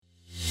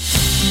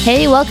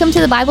Hey, welcome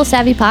to the Bible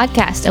Savvy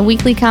Podcast, a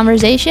weekly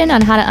conversation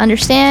on how to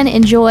understand,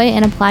 enjoy,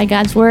 and apply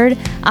God's Word.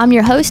 I'm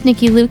your host,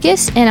 Nikki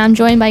Lucas, and I'm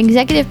joined by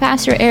Executive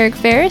Pastor Eric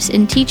Ferris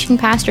and Teaching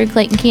Pastor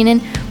Clayton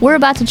Keenan. We're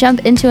about to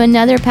jump into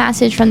another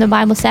passage from the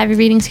Bible Savvy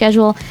reading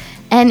schedule.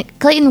 And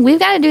Clayton, we've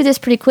got to do this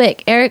pretty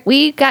quick. Eric,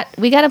 we got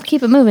to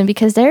keep it moving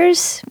because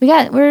we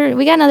got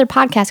another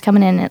podcast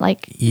coming in at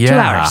like 2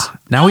 hours.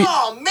 Now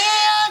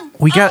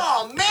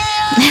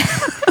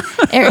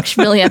Eric's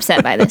really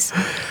upset by this.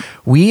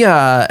 We,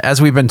 as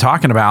we've been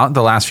talking about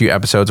the last few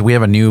episodes, we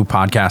have a new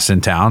podcast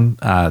in town.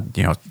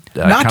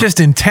 Not just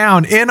in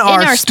town, in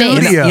our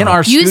studio. In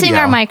our studio. Using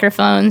our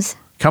microphones.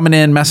 Coming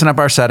in, messing up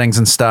our settings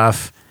and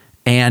stuff.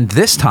 And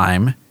this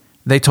time,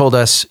 they told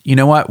us, you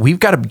know what? We've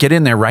got to get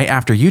in there right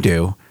after you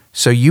do.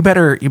 So you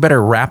better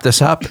wrap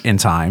this up in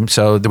time.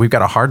 So that we've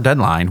got a hard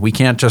deadline. We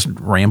can't just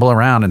ramble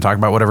around and talk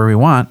about whatever we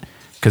want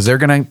because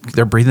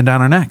they're breathing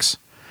down our necks.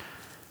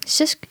 It's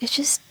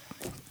just.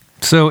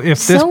 So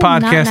if this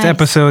podcast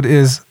episode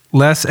is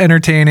less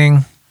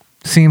entertaining,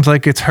 seems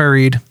like it's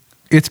hurried,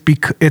 it's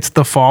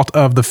the fault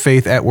of the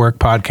Faith at Work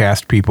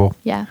podcast people.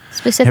 Yeah,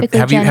 specifically.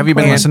 Have you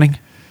been listening?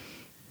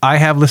 I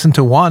have listened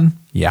to one.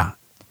 Yeah,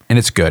 and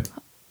it's good.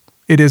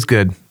 It is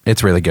good.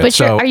 It's really good. But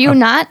are you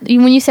not?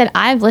 When you said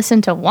I've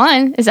listened to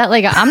one, is that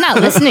like I'm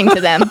not listening to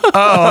them?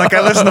 Oh, like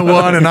I listened to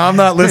one and I'm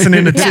not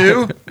listening to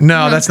two?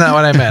 No, that's not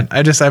what I meant.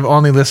 I've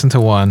only listened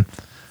to one.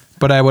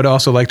 But I would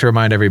also like to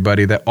remind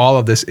everybody that all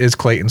of this is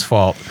Clayton's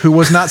fault, who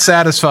was not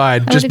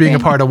satisfied just being a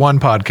part of one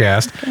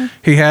podcast. Okay.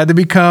 He had to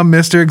become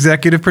Mr.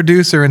 Executive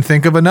Producer and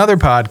think of another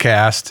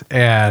podcast.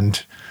 And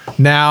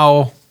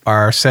now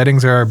our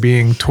settings are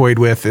being toyed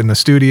with in the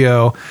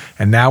studio.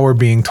 And now we're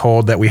being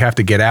told that we have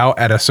to get out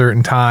at a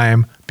certain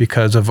time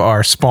because of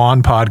our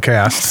Spawn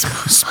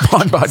podcast.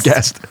 Spawn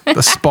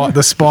podcast.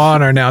 The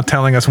Spawn are now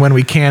telling us when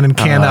we can and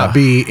cannot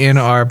be in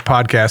our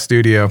podcast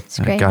studio.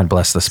 God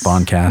bless the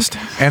Spawn cast.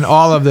 And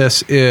all of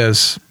this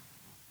is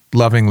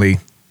lovingly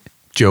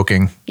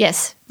joking.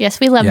 Yes,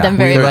 we love them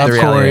very much. We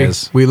love Corey.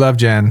 We love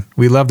Jen.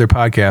 We love their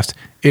podcast.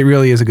 It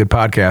really is a good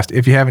podcast.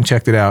 If you haven't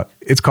checked it out,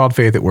 it's called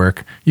Faith at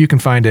Work. You can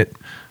find it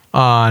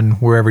on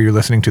wherever you're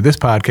listening to this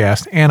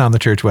podcast and on the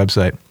church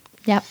website.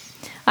 Yep.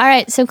 All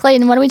right. So,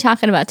 Clayton, what are we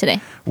talking about today?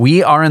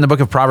 We are in the book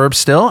of Proverbs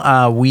still.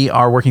 We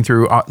are working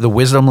through the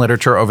wisdom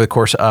literature over the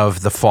course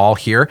of the fall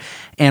here.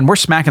 And we're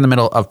smack in the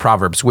middle of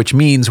Proverbs, which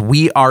means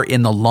we are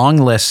in the long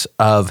list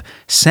of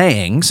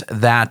sayings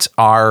that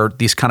are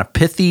these kind of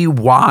pithy,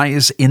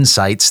 wise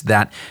insights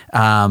that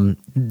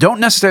don't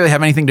necessarily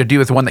have anything to do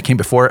with the one that came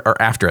before it or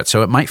after it.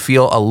 So it might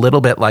feel a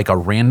little bit like a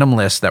random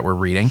list that we're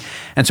reading.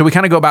 And so we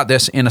kind of go about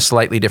this in a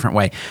slightly different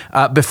way.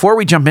 Before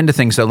we jump into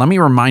things, though, let me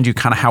remind you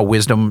kind of how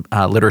wisdom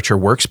literature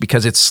works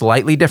because it's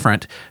slightly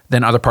different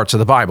than other parts of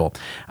the Bible.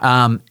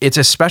 It's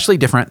especially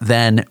different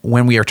than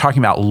when we are talking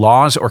about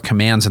laws or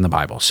commands in the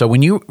Bible. So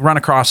when you run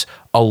across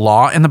a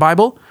law in the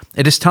Bible,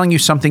 it is telling you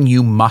something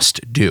you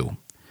must do.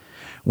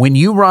 When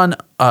you run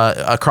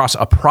across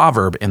a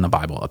proverb in the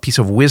Bible, a piece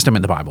of wisdom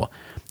in the Bible,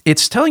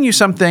 it's telling you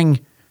something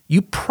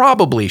you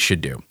probably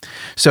should do.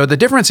 So the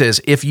difference is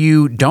if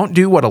you don't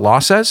do what a law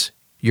says,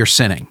 you're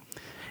sinning.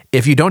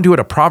 If you don't do what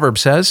a proverb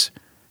says,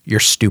 you're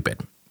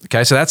stupid.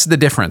 Okay, so that's the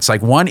difference.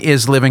 Like one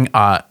is living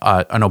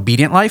an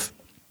obedient life.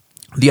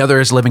 The other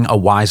is living a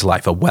wise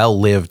life, a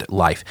well-lived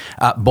life.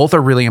 Both are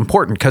really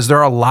important because there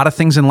are a lot of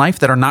things in life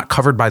that are not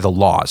covered by the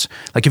laws.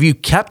 Like if you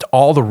kept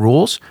all the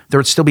rules, there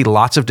would still be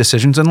lots of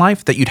decisions in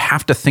life that you'd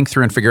have to think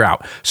through and figure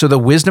out. So the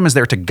wisdom is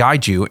there to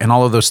guide you in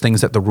all of those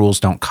things that the rules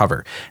don't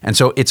cover. And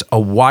so it's a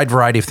wide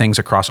variety of things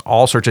across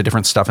all sorts of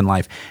different stuff in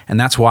life. And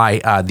that's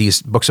why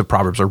these books of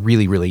Proverbs are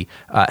really, really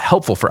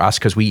helpful for us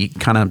because we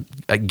kind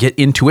of get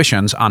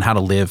intuitions on how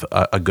to live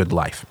a good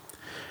life.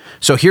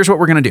 So here's what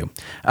we're going to do.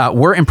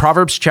 We're in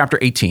Proverbs chapter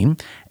 18,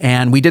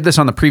 and we did this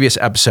on the previous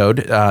episode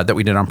that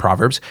we did on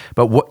Proverbs,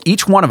 but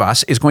each one of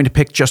us is going to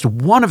pick just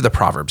one of the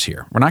Proverbs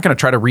here. We're not going to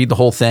try to read the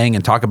whole thing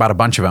and talk about a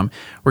bunch of them.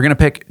 We're going to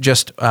pick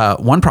just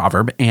one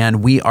proverb,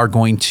 and we are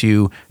going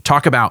to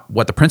talk about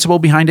what the principle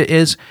behind it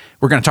is.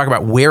 We're going to talk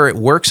about where it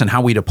works and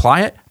how we'd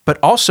apply it, but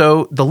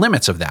also the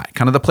limits of that,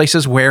 kind of the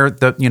places where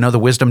the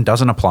wisdom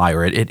doesn't apply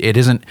or it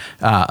isn't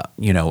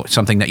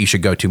something that you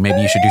should go to.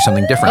 Maybe you should do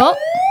something different.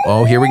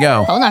 Oh, here we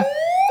go. Hold on.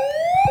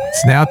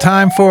 It's now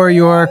time for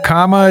your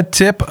comma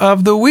tip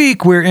of the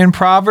week. We're in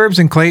Proverbs,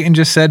 and Clayton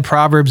just said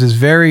Proverbs is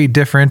very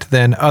different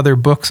than other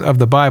books of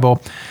the Bible.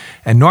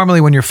 And normally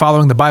when you're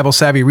following the Bible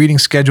Savvy reading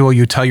schedule,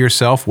 you tell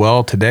yourself,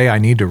 well, today I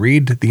need to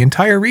read the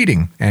entire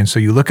reading. And so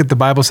you look at the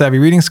Bible Savvy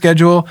reading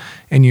schedule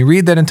and you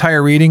read that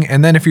entire reading.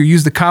 And then if you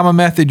use the comma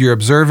method, you're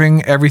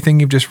observing everything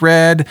you've just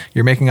read,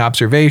 you're making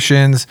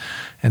observations,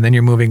 and then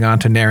you're moving on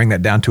to narrowing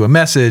that down to a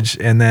message.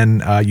 And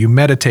then you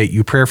meditate,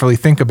 you prayerfully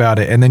think about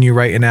it, and then you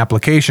write an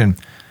application.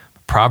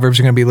 Proverbs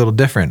are going to be a little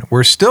different.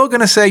 We're still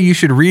going to say you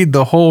should read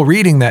the whole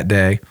reading that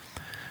day,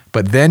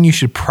 but then you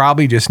should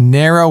probably just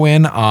narrow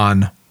in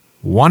on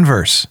one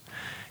verse.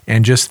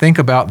 and just think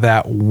about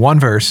that one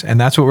verse. And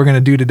that's what we're going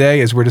to do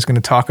today is we're just going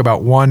to talk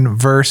about one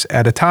verse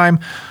at a time.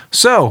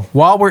 So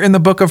while we're in the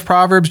book of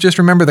Proverbs, just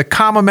remember the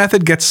comma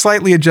method gets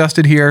slightly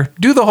adjusted here.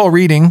 Do the whole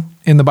reading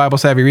in the Bible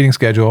Savvy reading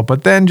schedule,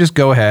 but then just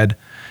go ahead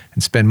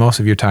and spend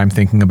most of your time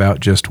thinking about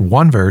just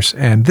one verse.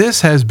 And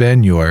this has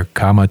been your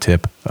comma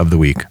tip of the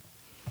week.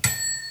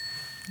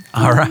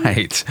 All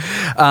right.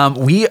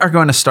 We are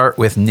going to start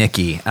with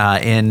Nikki.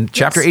 In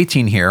chapter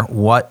 18 here,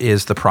 what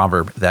is the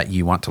proverb that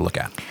you want to look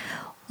at?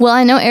 Well,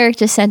 I know Eric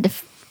just said to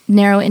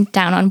narrow it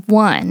down on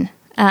one,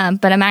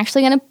 but I'm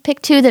actually going to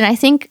pick two that I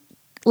think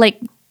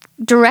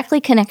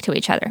directly connect to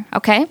each other,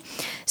 okay?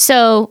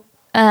 So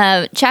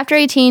chapter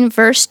 18,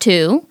 verse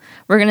 2,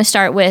 we're going to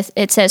start with,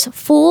 it says,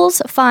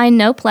 "Fools find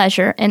no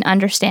pleasure in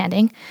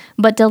understanding,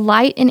 but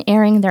delight in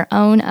airing their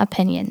own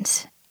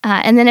opinions."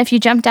 And then if you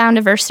jump down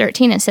to verse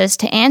 13, it says,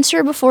 "To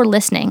answer before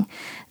listening,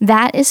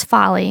 that is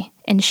folly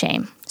and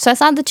shame." So I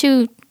thought the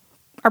two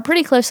are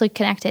pretty closely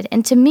connected.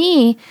 And to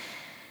me,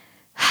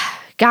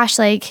 gosh,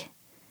 to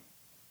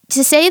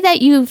say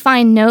that you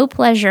find no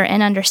pleasure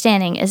in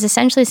understanding is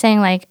essentially saying,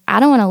 I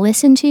don't want to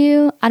listen to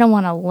you. I don't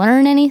want to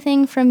learn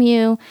anything from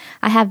you.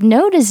 I have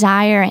no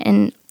desire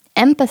in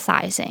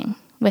empathizing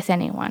with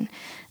anyone.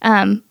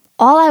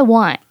 All I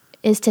want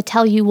is to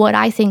tell you what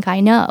I think I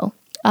know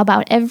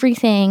about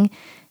everything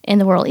in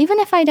the world, even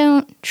if I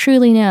don't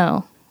truly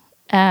know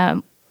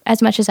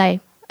as much as I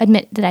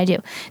admit that I do.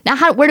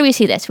 Now, where do we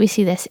see this? We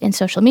see this in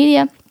social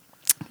media.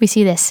 We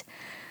see this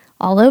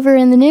all over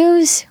in the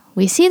news.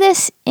 We see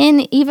this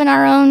in even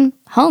our own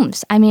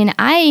homes. I mean,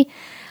 I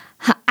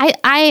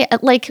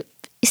like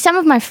some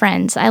of my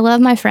friends. I love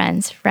my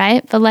friends,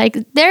 right?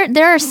 But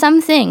there are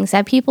some things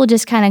that people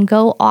just kind of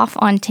go off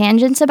on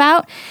tangents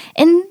about,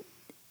 and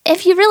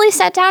if you really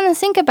sat down and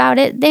think about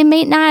it, they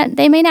may not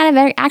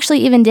have actually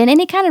even did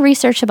any kind of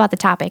research about the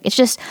topic. It's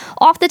just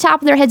off the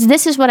top of their heads.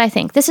 This is what I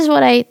think. This is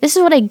what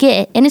I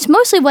get, and it's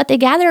mostly what they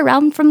gather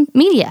around from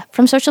media,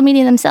 from social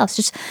media themselves.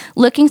 Just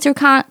looking through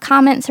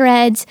comment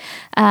threads,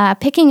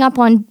 picking up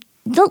on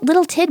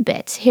little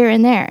tidbits here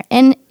and there,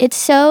 and it's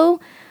so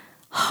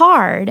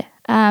hard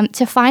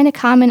to find a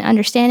common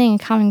understanding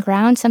and common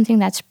ground, something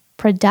that's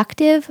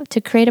productive, to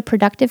create a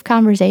productive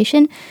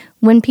conversation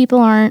when people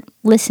aren't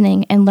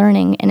listening and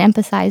learning and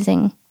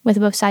empathizing with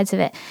both sides of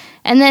it.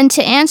 And then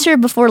to answer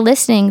before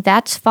listening,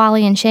 that's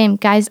folly and shame.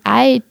 Guys,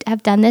 I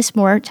have done this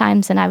more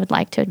times than I would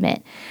like to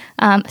admit.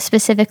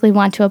 Specifically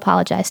want to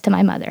apologize to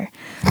my mother.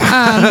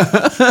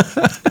 I'm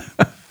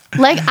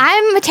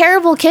a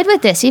terrible kid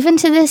with this, even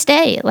to this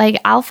day.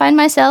 I'll find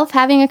myself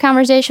having a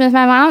conversation with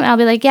my mom, and I'll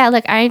be like,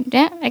 I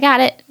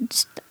got it.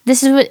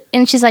 This is what,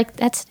 and she's like,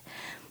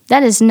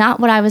 that is not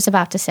what I was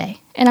about to say.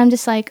 And I'm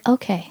just like,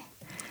 okay.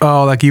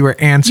 Oh, you were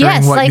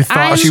answering what you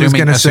thought she was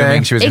going to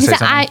say? She was going to say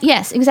something.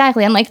 Yes,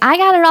 exactly. I'm like, I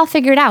got it all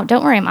figured out.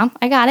 Don't worry, Mom.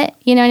 I got it.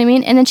 You know what I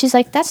mean? And then she's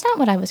like, that's not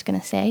what I was going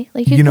to say.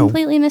 You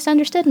completely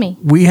misunderstood me.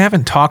 We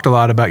haven't talked a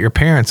lot about your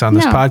parents on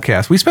this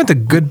podcast. We spent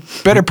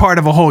better part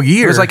of a whole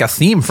year. It was like a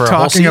theme for a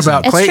whole season. Talking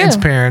about Clayton's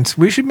parents.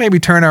 We should maybe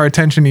turn our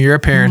attention to your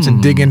parents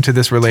and dig into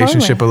this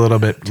relationship a little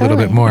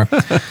bit more.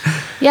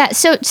 Yeah.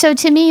 So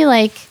to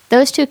me,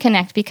 those two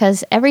connect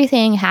because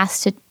everything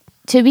has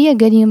to be a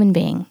good human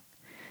being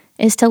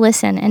is to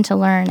listen and to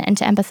learn and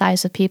to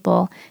empathize with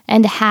people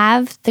and to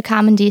have the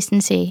common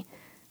decency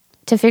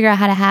to figure out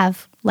how to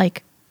have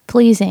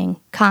pleasing,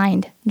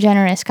 kind,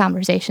 generous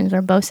conversations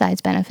where both sides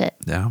benefit.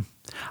 Yeah.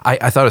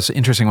 I thought it was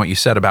interesting what you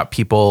said about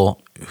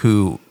people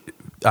who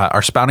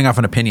are spouting off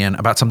an opinion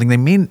about something they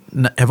may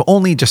have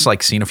only just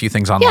seen a few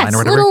things online or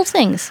whatever. Little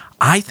things.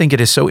 I think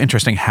it is so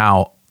interesting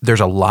how there's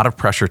a lot of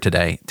pressure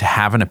today to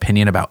have an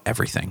opinion about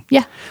everything.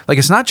 Yeah.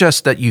 It's not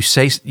just that you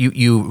say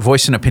you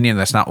voice an opinion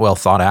that's not well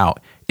thought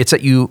out. It's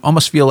that you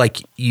almost feel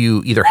like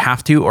you either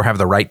have to or have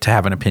the right to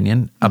have an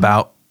opinion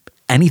about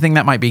anything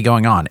that might be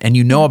going on. And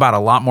you know about a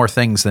lot more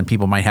things than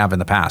people might have in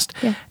the past.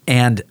 Yeah.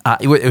 And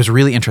it was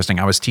really interesting.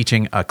 I was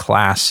teaching a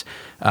class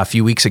a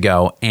few weeks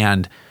ago,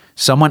 and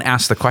someone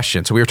asked the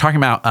question. So we were talking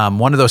about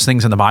one of those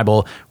things in the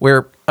Bible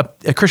where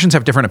Christians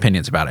have different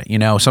opinions about it.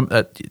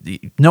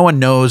 No one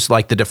knows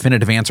the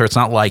definitive answer. It's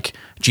not like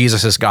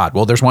Jesus is God.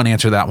 Well, there's one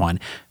answer to that one.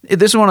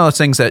 This is one of those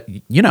things that,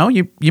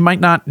 you might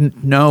not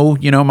know,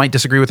 might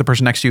disagree with the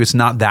person next to you. It's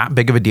not that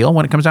big of a deal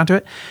when it comes down to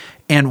it.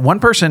 And one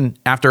person,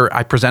 after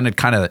I presented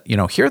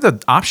here are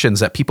the options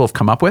that people have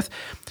come up with,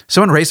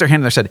 someone raised their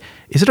hand and they said,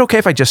 is it okay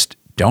if I just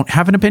don't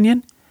have an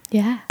opinion?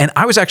 Yeah. And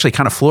I was actually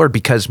kind of floored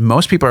because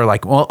most people are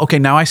like, well, okay,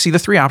 now I see the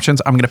three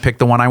options. I'm going to pick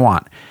the one I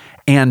want.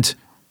 And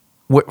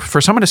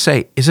for someone to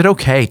say, is it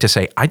okay to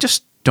say, I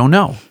just don't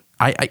know.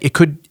 I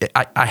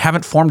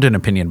haven't formed an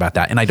opinion about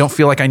that. And I don't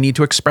feel like I need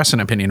to express an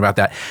opinion about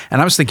that.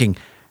 And I was thinking,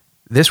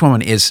 this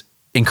woman is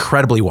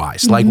incredibly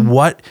wise. Mm-hmm.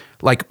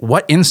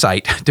 What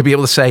insight to be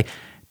able to say,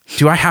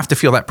 do I have to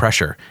feel that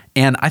pressure?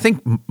 And I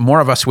think more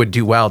of us would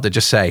do well to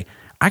just say,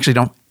 I actually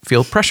don't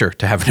feel pressure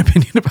to have an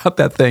opinion about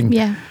that thing.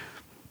 Yeah.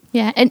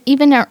 Yeah, and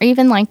even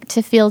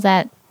to feel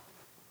that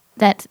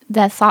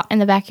thought in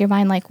the back of your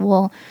mind,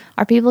 well,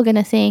 are people going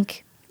to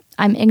think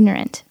I'm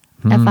ignorant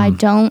if I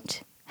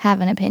don't have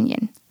an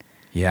opinion.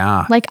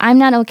 Yeah. Like, I'm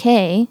not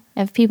okay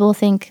if people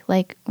think,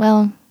 like,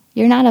 well,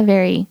 you're not a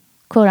very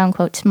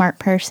quote-unquote smart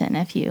person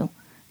if you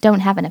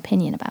don't have an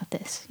opinion about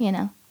this, you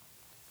know?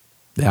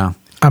 Yeah.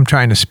 I'm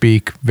trying to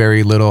speak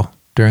very little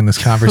during this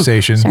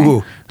conversation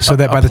Sorry. so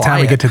that by the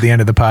time we get to the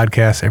end of the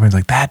podcast, everyone's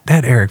like, that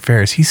Eric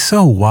Ferris, he's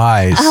so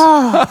wise.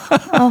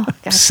 Oh,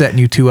 gosh. Setting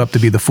you two up to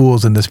be the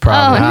fools in this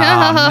problem.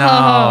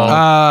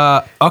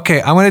 Oh, no.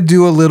 Okay, I'm going to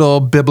do a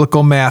little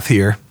biblical math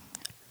here.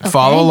 Okay.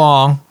 Follow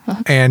along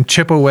and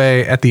chip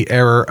away at the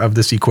error of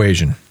this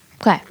equation.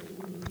 Okay.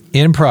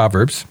 In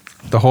Proverbs,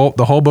 the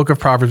whole book of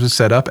Proverbs is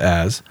set up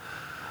as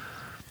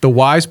the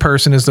wise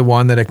person is the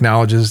one that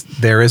acknowledges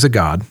there is a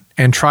God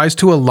and tries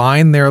to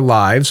align their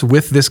lives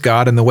with this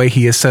God and the way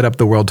he has set up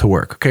the world to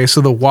work. Okay,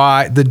 so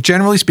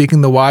generally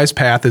speaking, the wise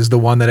path is the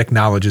one that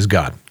acknowledges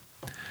God.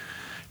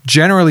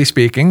 Generally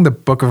speaking, the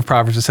book of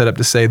Proverbs is set up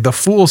to say the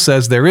fool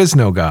says there is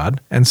no God,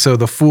 and so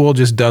the fool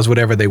just does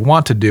whatever they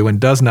want to do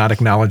and does not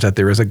acknowledge that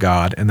there is a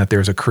God and that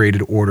there's a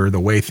created order, the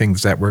way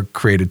things that were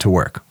created to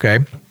work.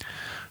 Okay,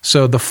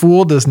 so the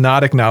fool does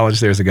not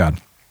acknowledge there's a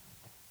God.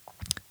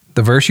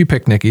 The verse you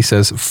picked, Nikki,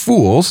 says,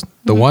 fools,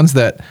 the ones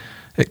that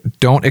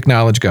don't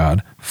acknowledge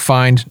God,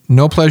 find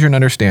no pleasure in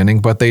understanding,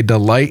 but they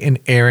delight in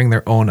airing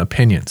their own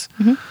opinions.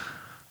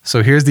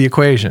 So here's the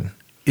equation.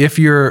 If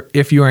you're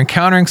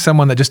encountering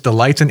someone that just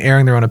delights in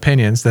airing their own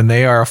opinions, then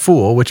they are a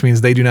fool, which means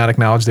they do not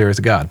acknowledge there is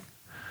a God.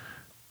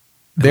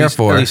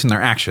 Therefore, at least in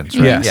their actions,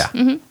 right? Yes.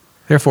 Yeah.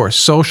 Therefore,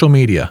 social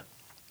media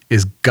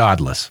is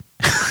godless.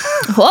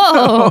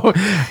 Whoa.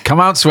 Come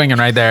out swinging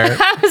right there.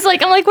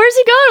 I'm like, where's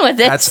he going with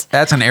this?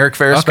 That's an Eric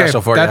Ferris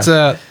special for that's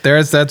you.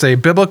 That's a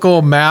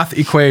biblical math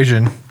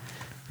equation.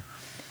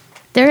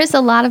 There is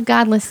a lot of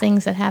godless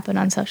things that happen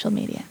on social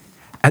media.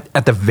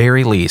 At the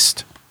very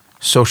least,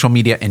 social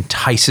media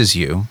entices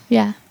you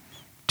Yeah.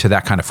 to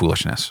that kind of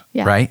foolishness,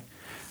 Yeah. right?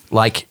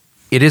 Like,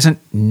 it isn't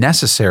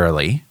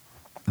necessarily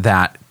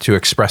that to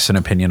express an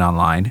opinion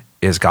online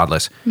is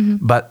godless,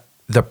 but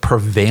the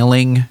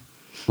prevailing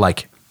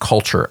like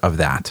culture of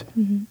that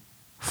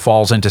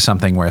falls into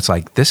something where it's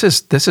like, this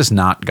is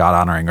not God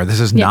honoring, or this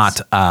is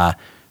Yes. not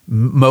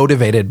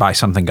motivated by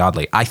something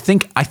godly. I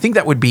think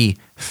that would be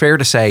fair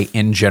to say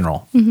in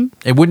general.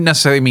 It wouldn't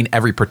necessarily mean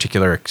every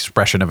particular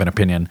expression of an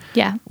opinion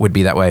Yeah. would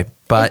be that way,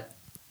 but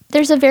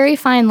There's a very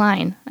fine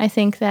line. I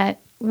think that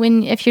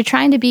if you're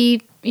trying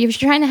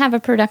to have a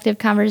productive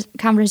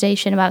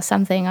conversation about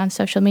something on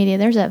social media,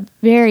 there's a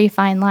very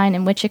fine line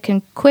in which it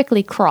can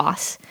quickly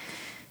cross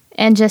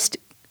and just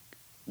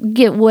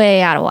get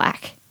way out of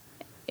whack.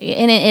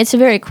 And it's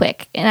very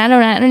quick. And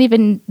I don't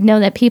even know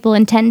that people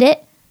intend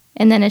it.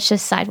 And then it's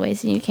just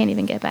sideways and you can't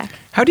even get back.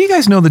 How do you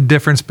guys know the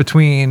difference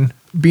between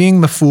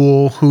being the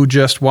fool who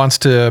just wants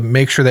to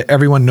make sure that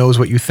everyone knows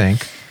what you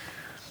think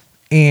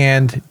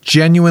and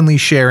genuinely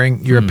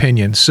sharing your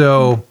opinion?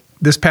 So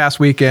this past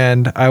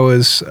weekend, I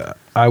was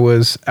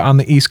on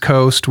the East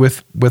Coast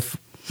with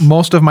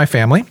most of my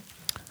family.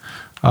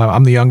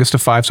 I'm the youngest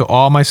of 5, so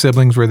all my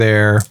siblings were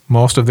there,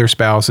 most of their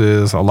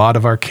spouses, a lot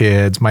of our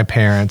kids, my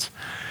parents.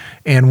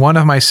 And one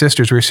of my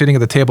sisters, we were sitting at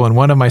the table, and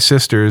one of my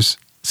sisters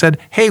said,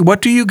 "Hey,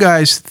 what do you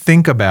guys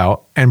think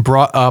about?" and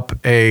brought up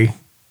a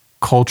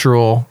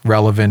cultural,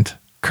 relevant,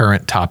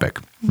 current topic.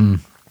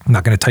 I'm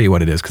not going to tell you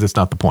what it is because it's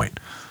not the point.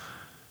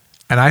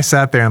 And I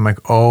sat there and I'm like,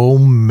 oh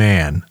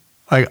man,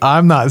 like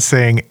I'm not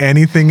saying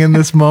anything in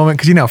this moment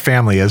because you know how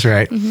family is,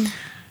 right?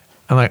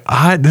 I'm like,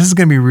 this is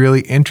going to be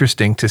really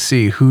interesting to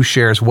see who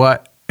shares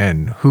what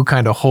and who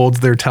kind of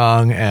holds their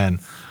tongue. And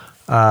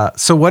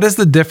so what is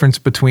the difference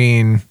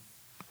between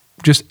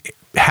just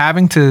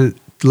having to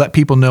let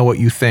people know what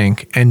you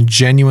think and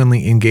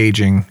genuinely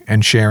engaging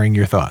and sharing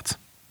your thoughts?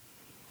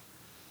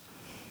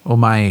 well,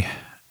 my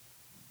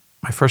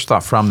first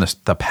thought from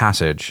the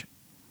passage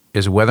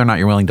is whether or not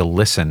you're willing to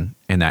listen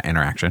in that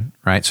interaction,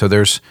 right? So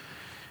there's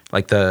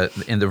like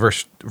in the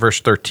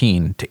verse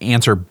 13, to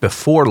answer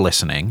before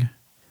listening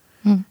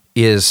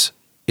is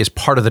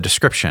part of the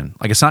description.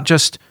 Like, it's not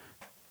just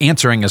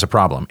answering as a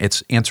problem,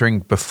 it's answering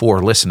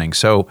before listening.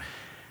 So,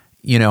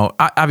 you know,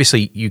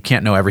 obviously you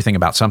can't know everything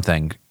about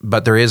something,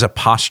 but there is a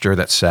posture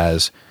that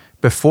says,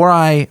 before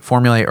I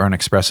formulate or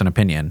express an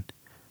opinion,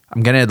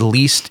 I'm going to at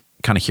least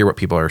kind of hear what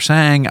people are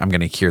saying. I'm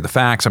going to hear the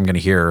facts. I'm going to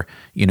hear,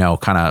 you know,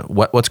 kind of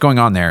what's going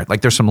on there.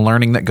 Like, there's some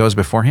learning that goes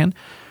beforehand.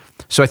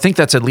 So I think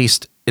that's at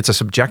least, it's a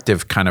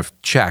subjective kind of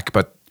check,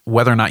 but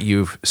whether or not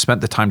you've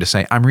spent the time to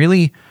say, I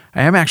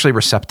am actually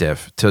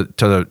receptive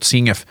to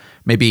seeing if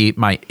maybe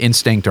my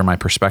instinct or my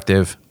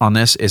perspective on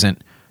this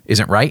isn't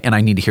right, and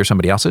I need to hear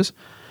somebody else's.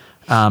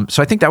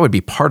 So I think that would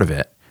be part of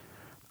it.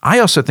 I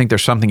also think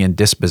there's something in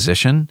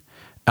disposition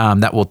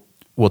that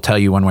will tell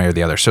you one way or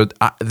the other. So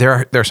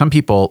there are some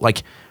people,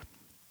 like,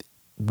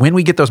 when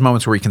we get those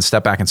moments where we can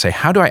step back and say,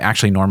 how do I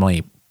actually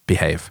normally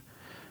behave?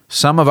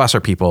 Some of us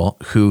are people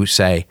who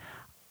say,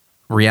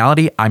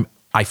 reality,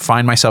 I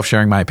find myself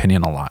sharing my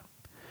opinion a lot.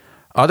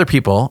 Other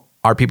people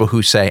are people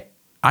who say,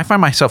 I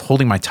find myself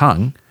holding my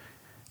tongue,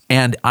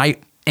 and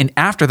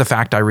after the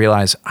fact, I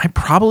realize I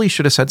probably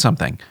should have said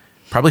something.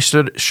 probably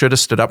should have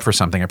stood up for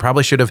something. I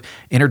probably should have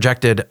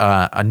interjected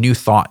a new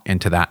thought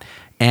into that.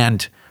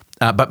 And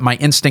but my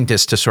instinct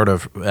is to sort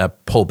of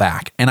pull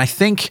back. And I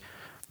think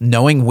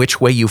knowing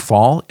which way you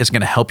fall is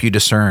going to help you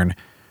discern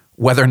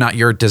whether or not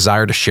your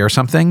desire to share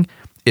something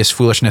is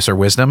foolishness or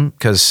wisdom,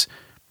 because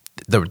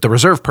the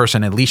reserved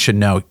person at least should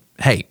know,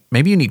 hey,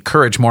 maybe you need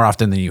courage more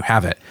often than you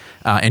have it.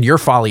 And your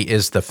folly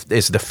is the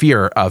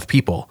fear of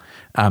people,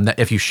 that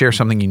if you share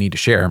something you need to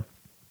share,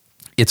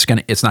 it's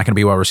not going to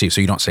be well received,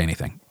 so you don't say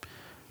anything.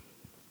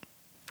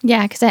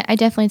 Yeah, because I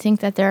definitely think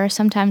that there are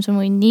some times when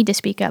we need to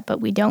speak up,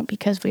 but we don't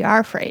because we are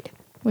afraid.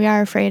 We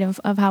are afraid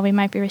of how we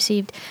might be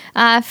received.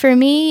 For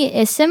me,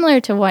 it's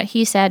similar to what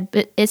he said,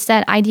 but it's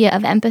that idea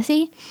of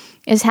empathy,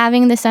 is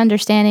having this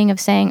understanding of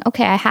saying,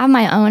 okay, I have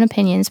my own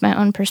opinions, my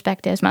own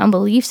perspectives, my own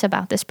beliefs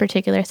about this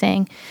particular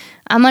thing.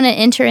 I'm going to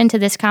enter into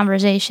this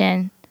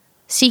conversation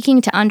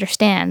seeking to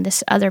understand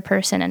this other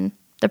person and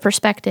the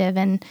perspective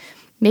and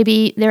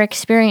maybe their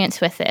experience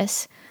with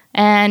this.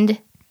 And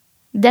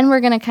then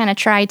we're going to kind of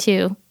try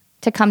to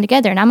come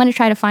together. And I'm going to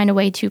try to find a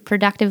way to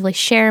productively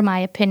share my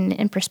opinion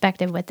and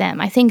perspective with them.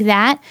 I think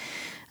that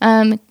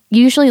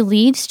usually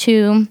leads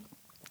to,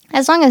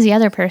 as long as the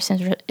other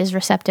person is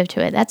receptive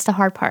to it, that's the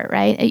hard part,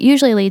 right? It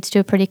usually leads to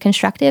a pretty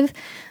constructive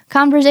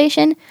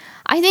conversation.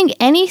 I think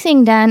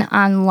anything done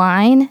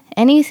online,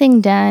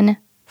 anything done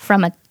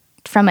from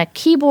a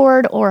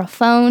keyboard or a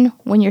phone,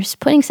 when you're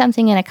putting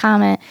something in a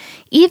comment,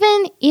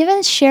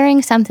 even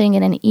sharing something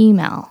in an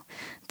email,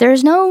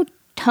 there's no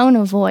tone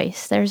of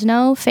voice, there's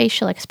no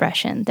facial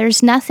expression,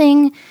 there's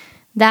nothing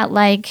that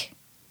like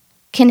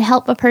can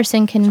help a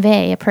person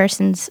convey a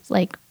person's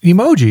like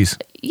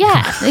emojis.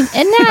 Yeah,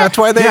 and that's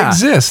why they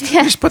exist.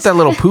 Yeah. Just put that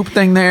little poop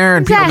thing there,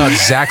 and people know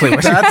exactly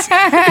what. That's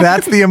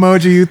the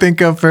emoji you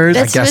think of first.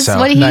 That's, I guess that's so.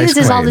 what he Nice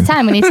uses claim. all the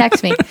time when he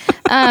texts me.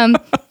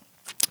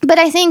 But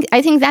I think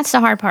that's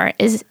the hard part,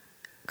 is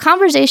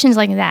conversations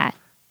like that.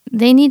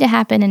 They need to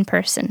happen in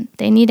person.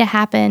 They need to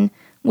happen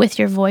with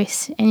your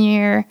voice and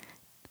your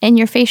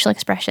facial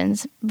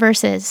expressions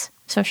versus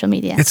social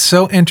media. It's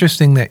so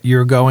interesting that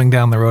you're going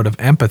down the road of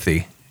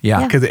empathy.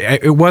 Yeah. Because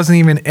it wasn't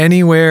even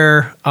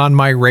anywhere on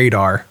my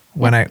radar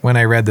when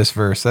I read this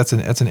verse. That's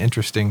an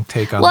interesting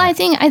take on Well, that.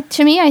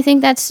 I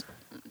think that's,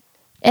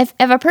 if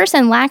a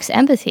person lacks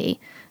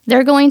empathy,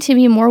 they're going to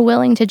be more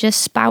willing to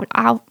just talk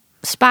out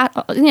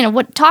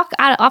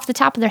off the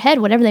top of their head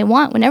whatever they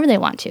want whenever they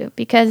want to,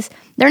 because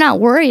they're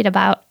not worried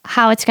about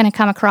how it's going to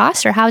come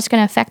across or how it's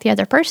going to affect the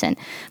other person.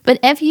 But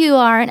if you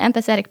are an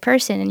empathetic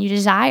person and you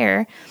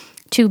desire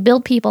to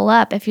build people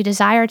up, if you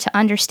desire to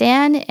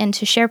understand and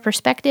to share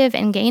perspective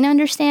and gain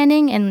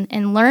understanding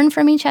and learn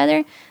from each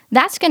other,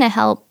 that's going to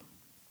help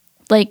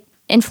like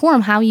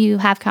inform how you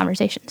have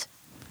conversations.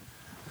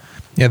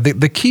 Yeah,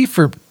 the key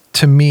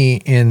to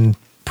me in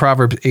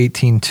Proverbs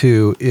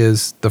 18:2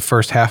 is the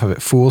first half of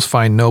it. Fools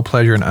find no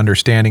pleasure in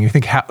understanding. You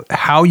think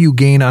how you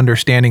gain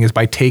understanding is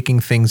by taking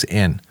things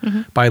in,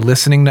 by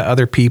listening to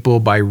other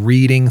people, by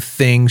reading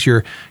things.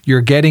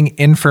 You're getting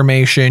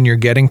information, you're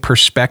getting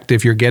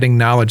perspective, you're getting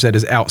knowledge that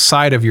is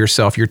outside of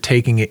yourself. You're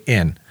taking it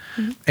in.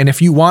 And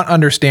if you want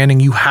understanding,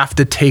 you have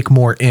to take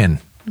more in.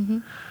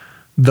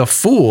 The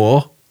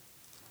fool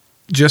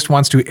just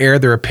wants to air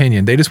their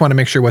opinion. They just want to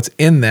make sure what's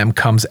in them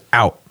comes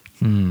out.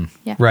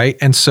 Yeah. Right?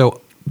 And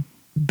so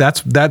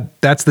that's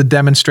the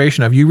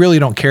demonstration of you really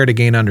don't care to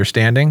gain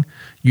understanding.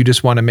 You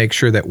just want to make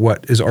sure that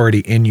what is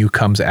already in you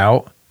comes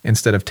out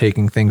instead of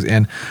taking things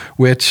in,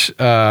 which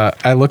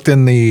I looked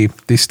in the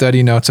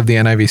study notes of the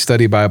NIV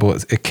Study Bible.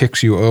 It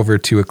kicks you over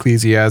to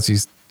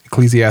Ecclesiastes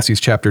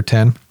chapter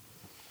 10,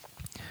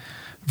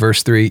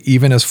 verse 3.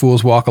 Even as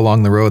fools walk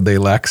along the road, they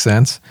lack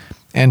sense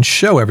and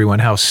show everyone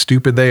how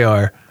stupid they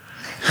are.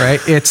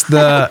 Right? It's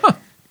the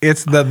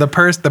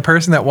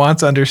person that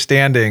wants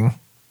understanding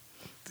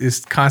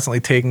is constantly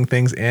taking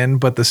things in,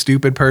 but the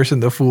stupid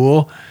person, the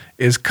fool,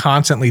 is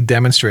constantly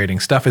demonstrating.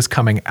 Stuff is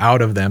coming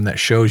out of them that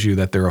shows you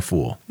that they're a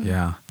fool.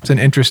 Yeah. It's an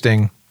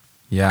interesting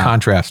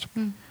contrast.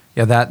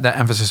 Yeah, that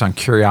emphasis on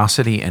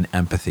curiosity and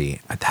empathy.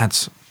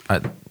 That's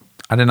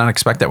I did not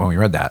expect that when we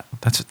read that.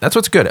 That's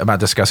what's good about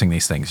discussing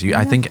these things.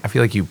 I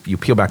feel like you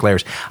peel back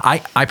layers.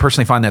 I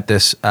personally find that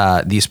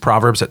these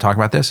proverbs that talk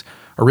about this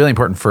are really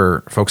important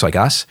for folks like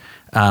us.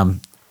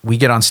 We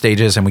get on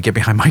stages and we get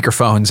behind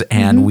microphones,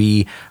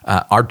 and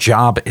our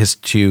job is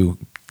to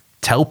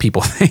tell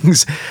people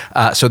things.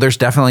 So there's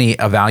definitely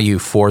a value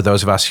for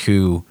those of us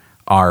who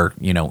are,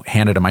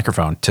 handed a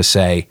microphone to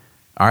say,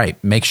 all right,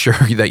 make sure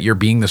that you're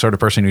being the sort of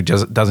person who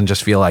doesn't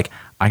just feel like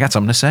I got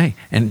something to say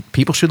and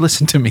people should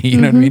listen to me. You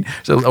know what I mean?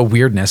 There's a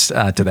weirdness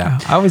to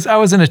that. I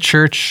was in a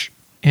church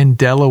in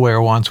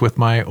Delaware once with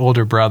my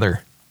older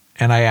brother,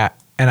 and I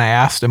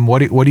asked him, what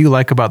do you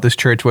like about this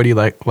church? What do you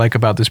like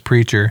about this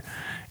preacher?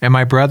 And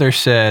my brother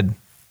said,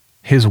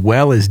 his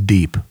well is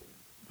deep.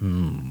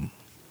 And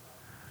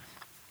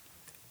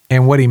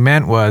what he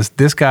meant was,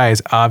 this guy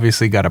has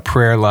obviously got a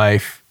prayer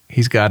life.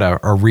 He's got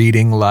a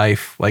reading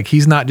life. Like,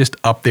 he's not just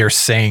up there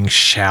saying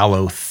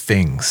shallow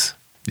things.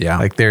 Yeah.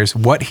 Like there's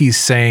what he's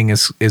saying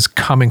is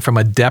coming from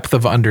a depth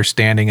of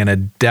understanding and a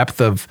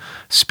depth of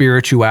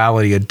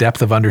spirituality, a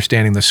depth of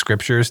understanding the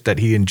scriptures that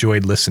he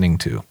enjoyed listening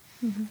to.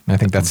 And I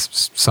think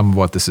that's some of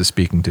what this is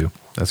speaking to.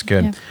 That's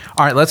good. Yeah.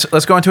 All right,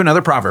 let's go into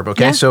another proverb,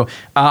 okay? Yeah. So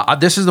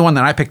this is the one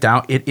that I picked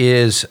out. It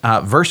is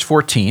verse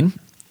 14,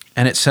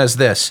 and it says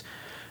this: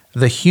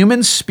 "The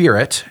human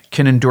spirit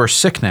can endure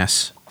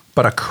sickness,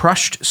 but a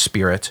crushed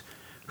spirit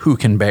who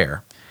can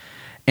bear?"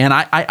 And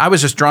I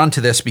was just drawn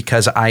to this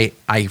because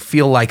I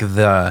feel like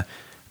the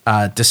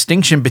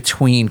distinction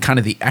between kind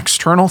of the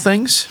external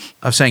things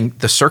of saying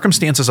the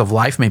circumstances of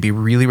life may be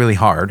really, really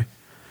hard,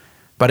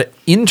 but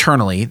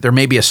internally there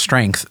may be a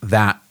strength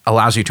that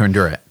allows you to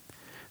endure it.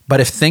 But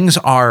if things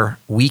are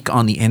weak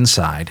on the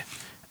inside,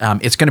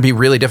 it's going to be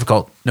really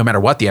difficult no matter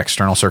what the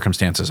external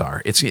circumstances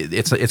are. It's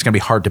going to be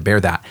hard to bear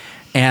that.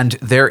 And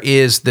there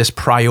is this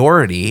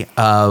priority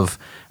of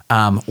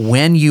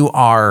when you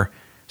are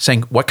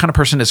saying what kind of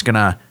person is going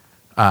to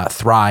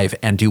thrive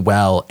and do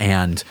well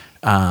and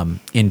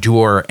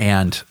endure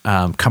and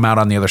come out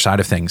on the other side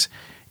of things.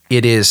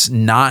 It is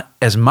not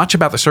as much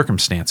about the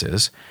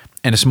circumstances,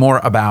 and it's more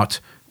about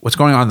what's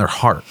going on in their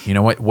heart. You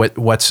know,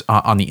 what's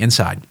on the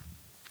inside.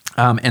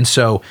 And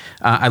so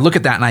I look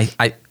at that,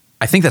 and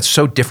I think that's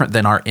so different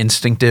than our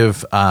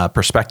instinctive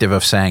perspective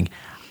of saying,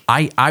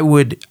 I'm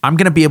going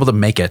to be able to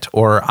make it,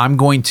 or I'm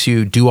going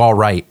to do all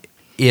right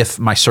if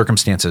my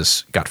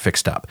circumstances got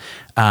fixed up.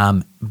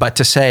 But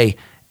to say,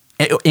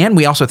 and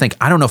we also think,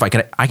 I don't know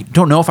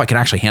if I can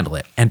actually handle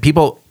it. And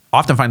people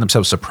often find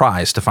themselves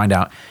surprised to find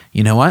out,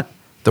 you know what?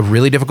 The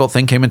really difficult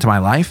thing came into my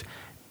life,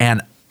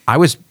 and I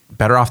was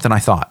better off than I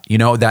thought. You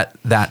know, that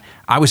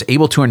I was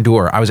able to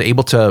endure. I was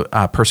able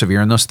to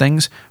persevere in those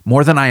things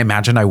more than I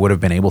imagined I would have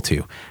been able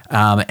to.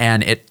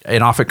 And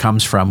it often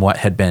comes from what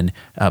had been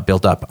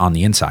built up on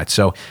the inside.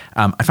 So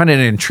I find it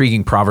an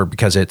intriguing proverb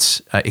because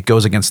it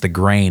goes against the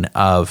grain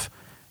of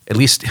at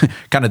least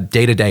kind of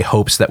day-to-day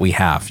hopes that we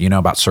have, you know,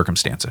 about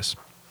circumstances.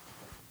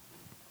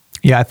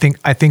 Yeah,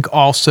 I think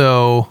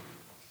also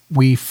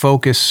we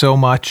focus so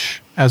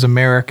much as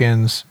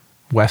Americans,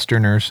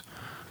 Westerners,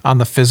 on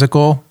the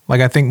physical.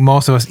 Like I think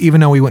most of us,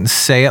 even though we wouldn't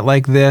say it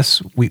like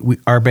this,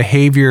 our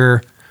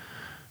behavior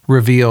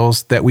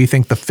reveals that we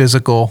think the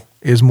physical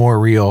is more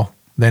real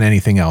than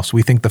anything else.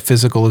 We think the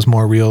physical is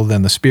more real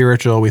than the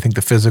spiritual. We think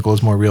the physical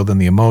is more real than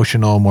the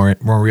emotional, more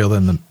real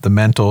than the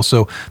mental.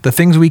 So the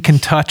things we can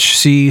touch,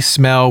 see,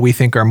 smell, we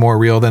think are more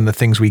real than the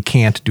things we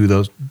can't do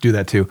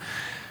that too.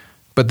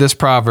 But this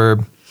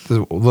proverb,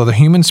 well, the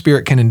human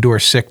spirit can endure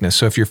sickness.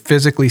 So if you're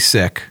physically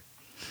sick,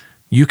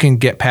 you can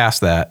get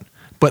past that.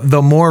 But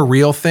the more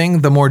real thing,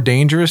 the more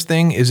dangerous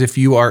thing is if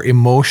you are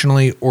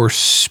emotionally or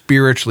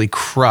spiritually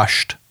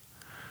crushed.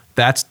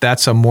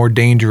 That's a more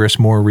dangerous,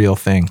 more real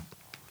thing.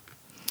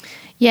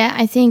 Yeah,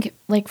 I think,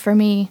 like, for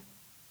me,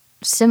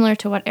 similar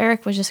to what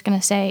Eric was just going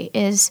to say,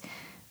 is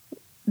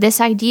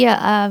this idea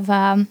of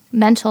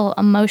mental,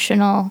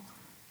 emotional,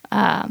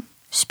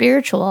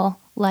 spiritual,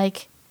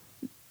 like,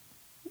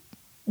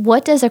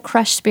 what does a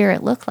crushed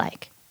spirit look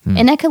like?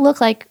 And that could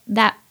look like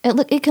that.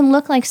 It can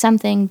look like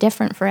something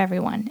different for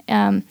everyone.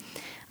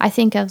 I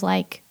think of,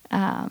 like,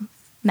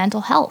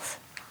 mental health,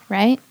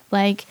 right?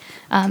 Like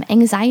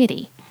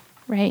anxiety,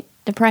 right?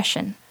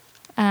 Depression.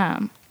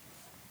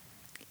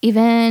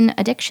 Even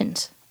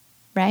addictions,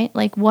 right?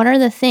 Like, what are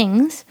the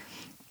things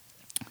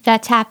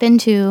that tap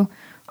into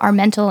our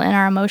mental and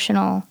our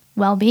emotional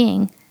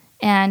well-being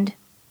and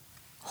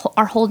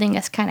are holding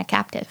us kind of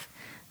captive?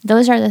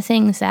 Those are the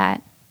things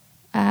that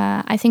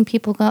I think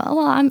people go, oh,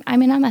 well,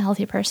 I'm a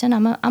healthy person.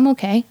 I'm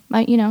okay.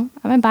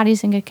 My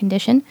body's in good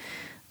condition.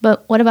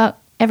 But what about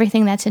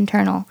everything that's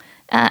internal?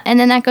 And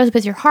then that goes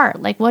with your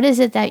heart. Like, what is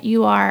it that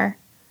you are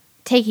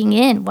taking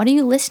in? What are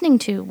you listening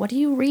to? What are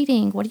you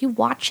reading? What are you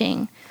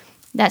watching?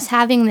 That's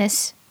having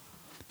this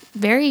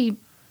very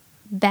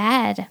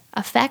bad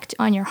effect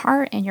on your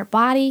heart and your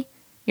body,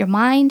 your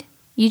mind.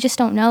 You just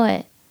don't know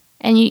it.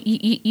 And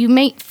you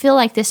may feel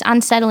like this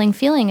unsettling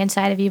feeling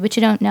inside of you, but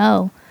you don't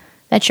know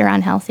that you're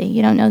unhealthy.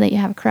 You don't know that you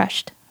have a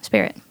crushed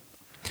spirit.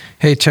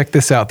 Hey, check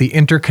this out. The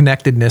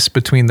interconnectedness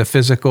between the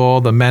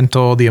physical, the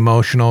mental, the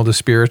emotional, the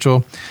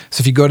spiritual.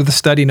 So if you go to the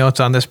study notes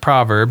on this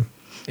proverb,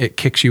 it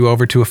kicks you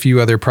over to a few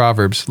other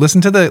proverbs.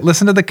 Listen to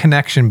the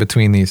connection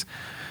between these.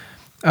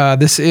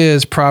 This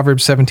is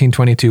Proverbs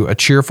 17:22. A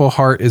cheerful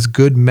heart is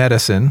good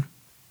medicine,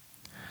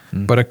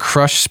 but a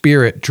crushed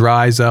spirit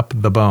dries up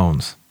the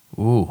bones.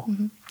 Ooh.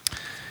 Mm-hmm.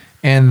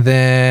 And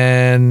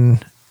then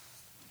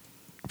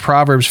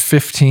Proverbs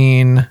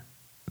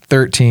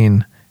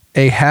 15:13.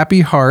 A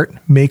happy heart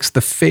makes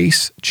the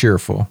face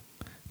cheerful,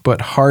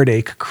 but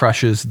heartache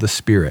crushes the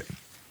spirit.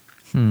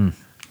 The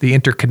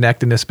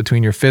interconnectedness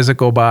between your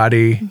physical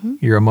body,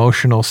 your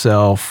emotional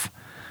self,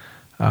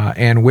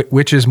 and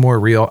which is more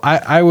real.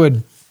 I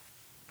would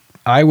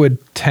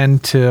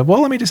tend to,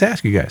 well, let me just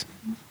ask you guys.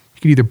 You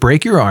could either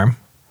break your arm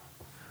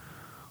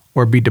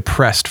or be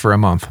depressed for a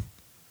month.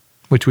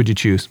 Which would you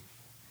choose?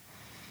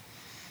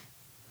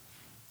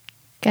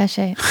 Gosh,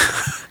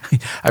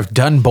 I've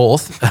done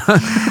both.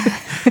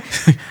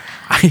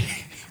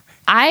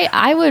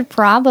 I would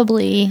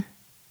probably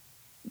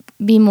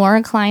be more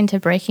inclined to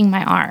breaking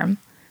my arm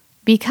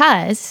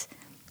because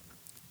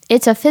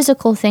it's a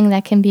physical thing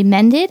that can be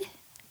mended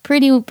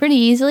pretty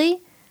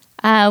easily.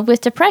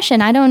 With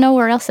depression, I don't know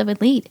where else it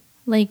would lead.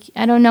 Like,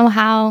 I don't know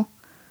how.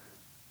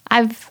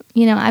 I've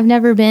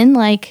never been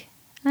like,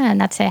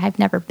 not to say I've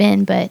never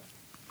been, but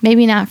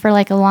maybe not for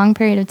like a long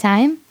period of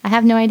time. I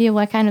have no idea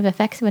what kind of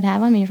effects it would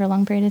have on me for a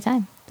long period of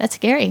time. That's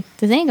scary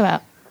to think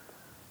about.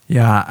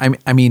 Yeah,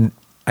 I mean,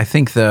 I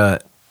think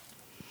the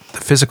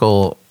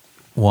physical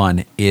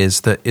one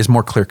is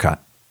more clear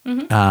cut,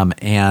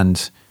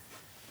 and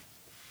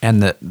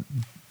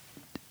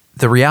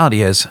the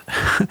reality is,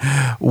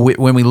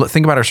 when we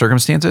think about our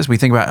circumstances, we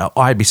think about,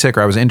 I'd be sick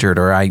or I was injured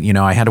or I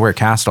had to wear a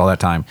cast all that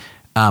time.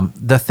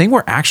 The thing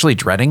we're actually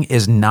dreading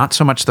is not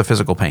so much the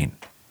physical pain.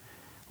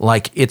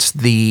 Like it's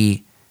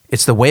the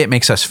way it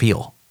makes us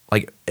feel.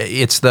 Like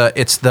it's the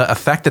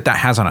effect that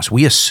has on us.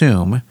 We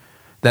assume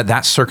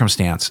that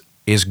circumstance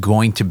is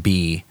going to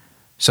be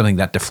something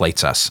that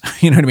deflates us.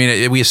 You know what I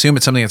mean? We assume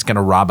it's something that's going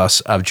to rob us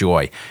of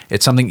joy.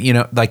 It's something,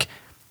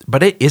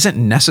 but it isn't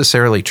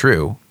necessarily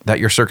true that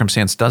your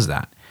circumstance does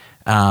that.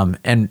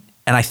 And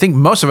I think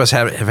most of us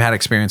have had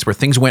experience where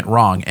things went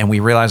wrong and we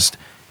realized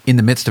in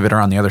the midst of it or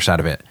on the other side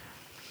of it,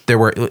 there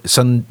were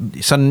some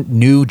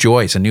new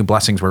joys and new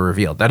blessings were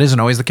revealed. That isn't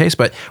always the case,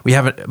 but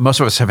most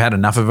of us have had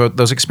enough of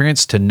those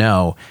experiences to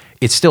know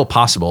it's still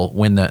possible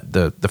when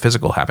the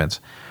physical happens.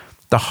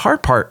 The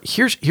hard part,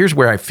 here's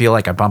where I feel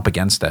like I bump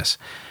against this.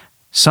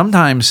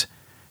 Sometimes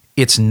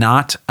it's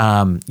not,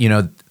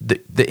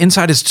 the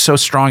inside is so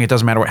strong, it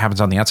doesn't matter what happens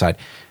on the outside.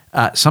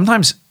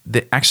 Sometimes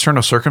the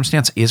external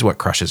circumstance is what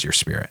crushes your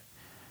spirit,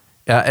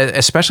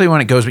 especially when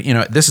it goes,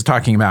 this is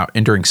talking about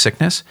enduring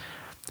sickness.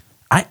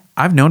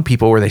 I've known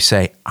people where they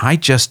say, I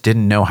just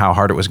didn't know how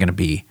hard it was going to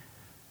be.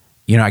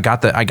 I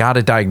got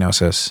a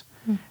diagnosis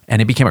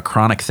and it became a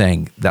chronic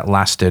thing that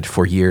lasted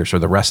for years or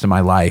the rest of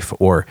my life,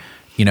 or,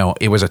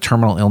 it was a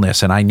terminal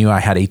illness and I knew I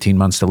had 18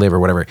 months to live or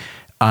whatever.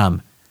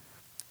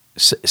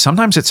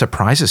 Sometimes it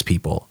surprises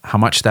people how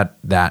much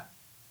that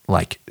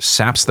like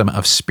saps them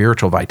of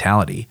spiritual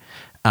vitality.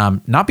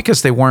 Not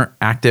because they weren't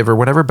active or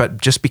whatever, but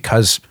just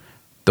because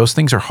those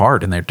things are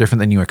hard and they're different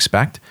than you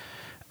expect.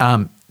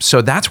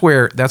 So that's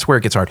where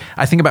it gets hard.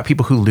 I think about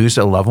people who lose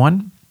a loved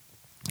one,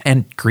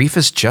 and grief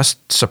is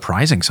just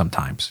surprising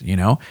sometimes,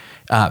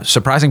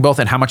 surprising both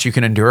in how much you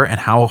can endure and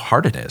how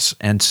hard it is.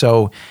 And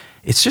so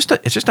it's just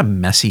a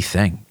messy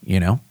thing,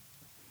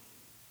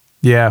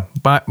 Yeah,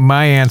 but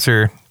my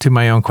answer to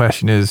my own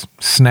question is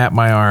snap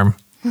my arm,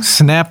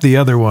 snap the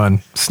other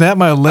one, snap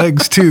my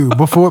legs too.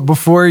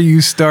 Before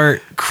you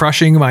start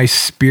crushing my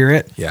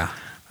spirit, yeah,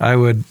 I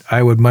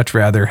would much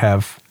rather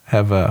have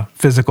a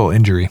physical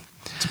injury.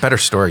 It's a better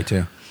story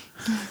too.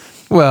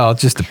 Well, it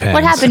just depends.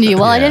 What happened to you?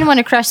 Well, I didn't want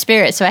to crush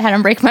spirit, so I had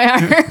him break my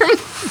arm.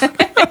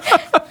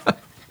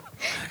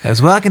 I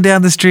was walking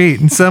down the street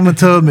and someone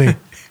told me,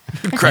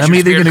 I'm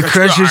either going to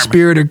crush your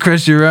spirit or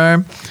crush your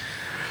arm.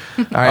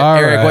 All right,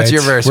 Eric, what's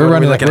your verse?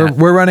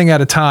 We're running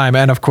out of time,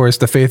 and of course,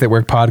 the Faith at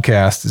Work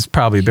podcast is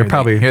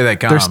here they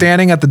come. They're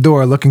standing at the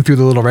door, looking through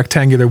the little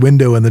rectangular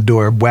window in the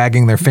door,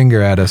 wagging their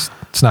finger at us.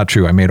 It's not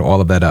true. I made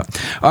all of that up.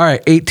 All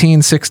right,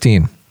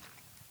 18:16.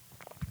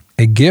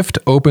 A gift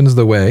opens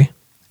the way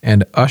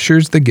and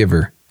ushers the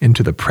giver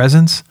into the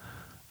presence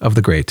of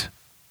the great.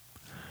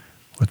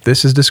 What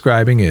this is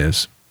describing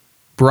is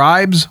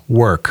bribes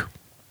work.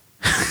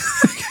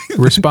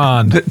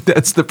 Respond.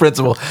 That's the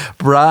principle.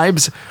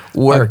 Bribes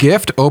work. A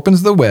gift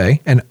opens the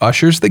way and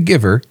ushers the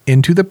giver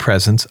into the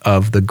presence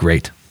of the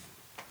great.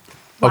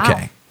 Wow.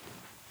 Okay.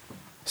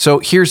 So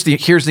here's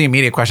the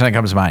immediate question that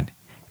comes to mind.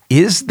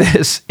 Is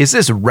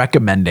this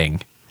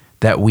recommending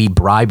that we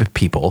bribe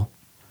people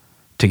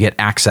to get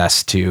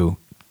access to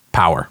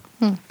power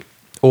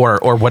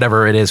or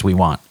whatever it is we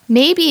want?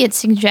 Maybe it's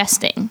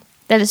suggesting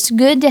that it's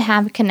good to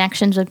have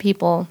connections with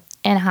people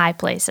in high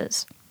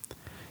places.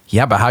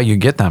 Yeah, but how you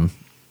get them?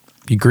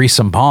 You grease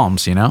some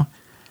palms,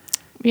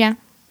 Yeah,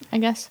 I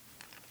guess.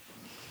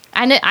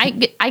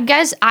 I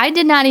guess I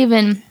did not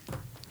even,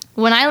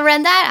 when I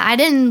read that, I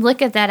didn't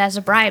look at that as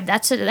a bribe.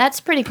 That's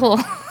pretty cool.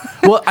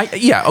 Well,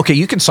 okay,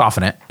 you can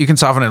soften it. You can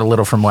soften it a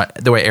little from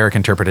the way Eric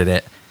interpreted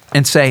it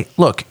and say,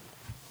 look,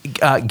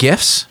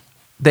 gifts,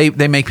 they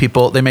make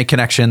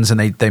connections and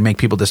they make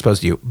people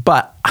disposed to you.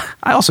 But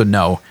I also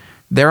know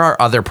there are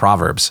other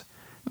proverbs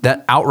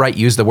that outright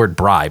use the word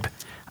bribe.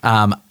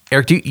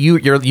 Eric,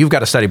 you've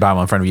got a study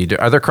Bible in front of you.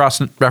 Are there cross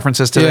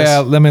references to this? Yeah,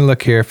 let me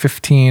look here.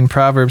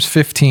 Proverbs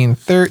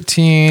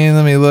 15:13.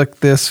 Let me look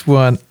this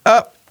one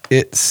up.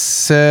 It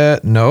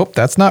said, nope,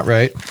 that's not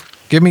right.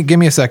 Give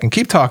me a second.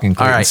 Keep talking,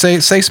 Clayton. All right.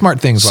 Say smart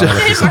things.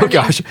 Oh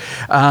gosh.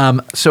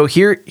 So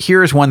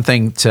here is one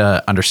thing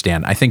to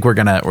understand. I think we're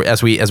gonna,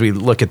 as we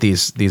look at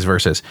these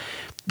verses,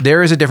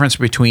 there is a difference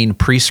between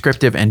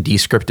prescriptive and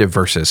descriptive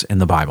verses in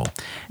the Bible.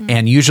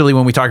 And usually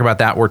when we talk about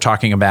that, we're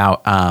talking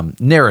about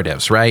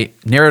narratives, right?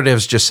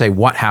 Narratives just say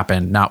what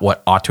happened, not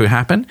what ought to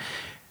happen.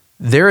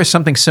 There is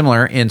something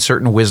similar in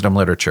certain wisdom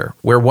literature,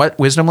 where what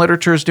wisdom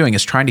literature is doing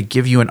is trying to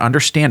give you an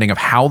understanding of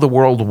how the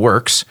world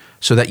works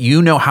so that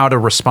you know how to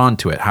respond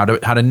to it, how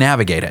to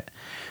navigate it.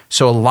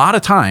 So a lot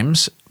of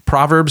times,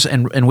 Proverbs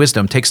and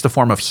wisdom takes the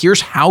form of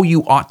here's how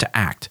you ought to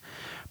act.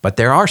 But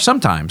there are some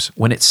times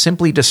when it's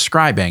simply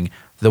describing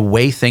the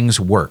way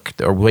things work,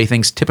 or the way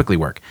things typically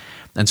work.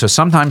 And so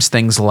sometimes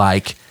things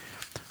like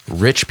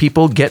rich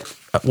people get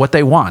what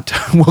they want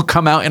will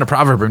come out in a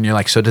proverb, and you're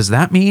like, so does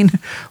that mean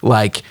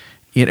like,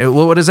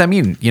 well, what does that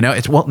mean? No,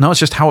 it's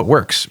just how it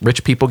works.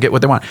 Rich people get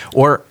what they want.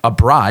 Or a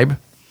bribe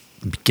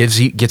gets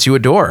you a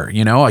door.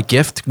 A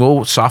gift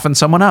will soften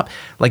someone up.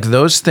 Like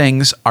those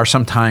things are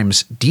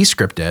sometimes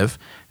descriptive,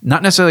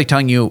 not necessarily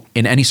telling you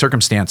in any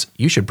circumstance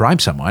you should bribe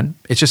someone.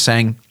 It's just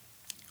saying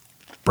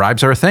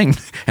bribes are a thing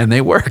and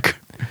they work.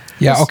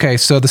 Yeah, okay.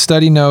 So the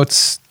study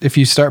notes, if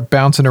you start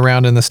bouncing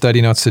around in the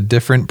study notes to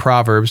different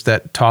proverbs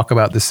that talk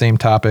about the same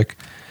topic,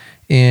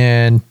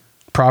 in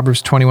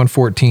Proverbs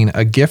 21:14,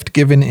 a gift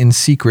given in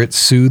secret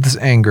soothes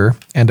anger,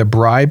 and a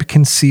bribe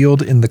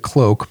concealed in the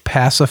cloak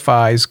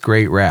pacifies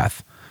great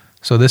wrath.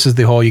 So this is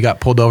the whole, you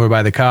got pulled over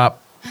by the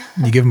cop,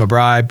 you give him a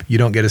bribe, you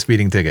don't get a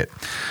speeding ticket.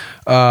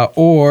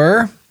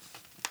 Or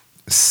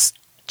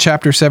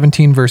chapter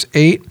 17, verse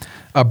 8,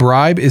 a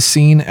bribe is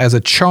seen as a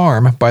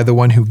charm by the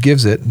one who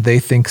gives it. They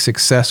think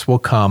success will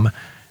come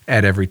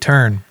at every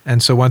turn.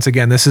 And so once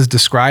again, this is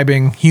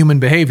describing human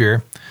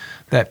behavior,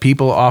 that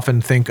people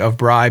often think of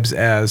bribes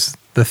as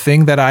the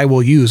thing that I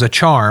will use, a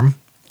charm,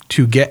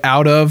 to get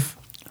out of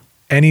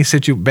any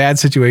bad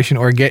situation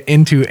or get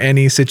into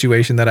any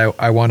situation that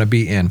I want to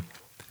be in.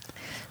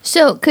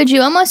 So could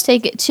you almost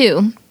take it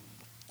too,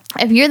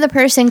 if you're the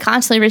person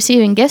constantly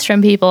receiving gifts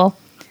from people,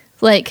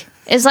 like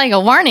it's like a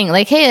warning,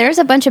 like, hey, there's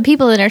a bunch of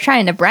people that are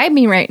trying to bribe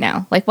me right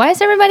now. Like, why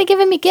is everybody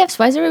giving me gifts?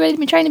 Why is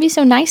everybody trying to be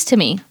so nice to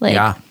me? Like,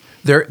 yeah,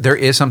 there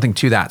is something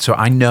to that. So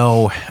I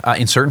know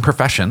in certain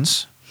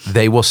professions,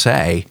 they will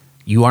say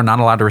you are not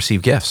allowed to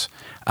receive gifts.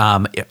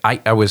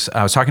 I was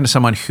talking to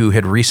someone who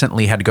had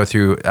recently had to go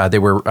through, they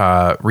were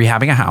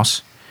rehabbing a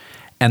house,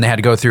 and they had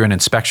to go through an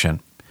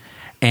inspection.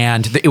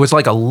 And it was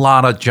like a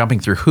lot of jumping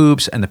through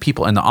hoops, and the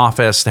people in the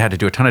office, they had to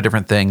do a ton of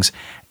different things.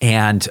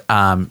 And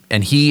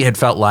he had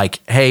felt like,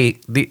 hey,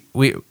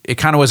 it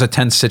kind of was a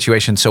tense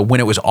situation. So when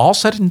it was all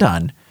said and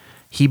done,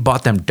 he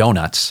bought them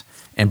donuts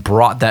and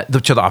brought that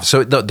to the office.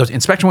 So the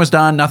inspection was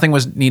done, nothing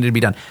was needed to be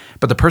done.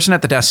 But the person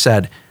at the desk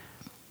said,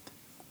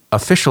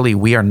 officially,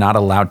 we are not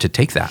allowed to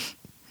take that.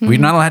 We're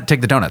not allowed to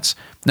take the donuts.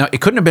 Now, it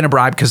couldn't have been a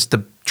bribe because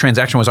the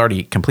transaction was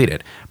already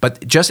completed.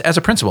 But just as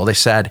a principle, they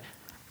said,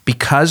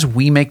 because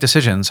we make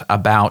decisions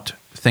about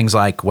things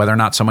like whether or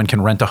not someone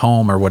can rent a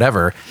home or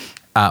whatever,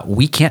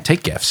 we can't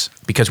take gifts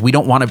because we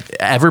don't want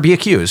to ever be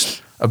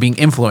accused of being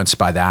influenced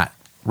by that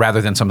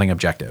rather than something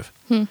objective.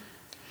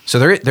 So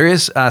there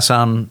is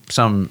some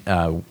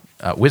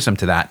wisdom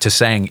to that, to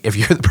saying if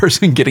you're the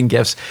person getting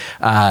gifts,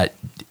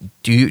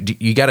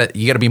 you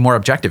gotta be more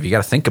objective. You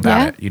gotta think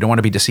about it. You don't want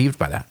to be deceived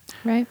by that.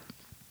 Right.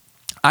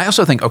 I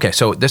also think, okay,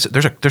 so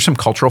there's some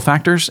cultural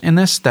factors in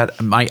this that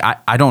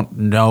I don't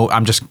know.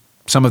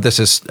 Some of this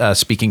is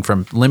speaking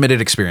from limited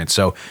experience.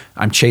 So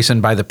I'm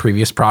chastened by the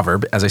previous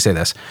proverb as I say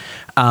this.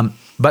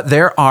 But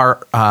there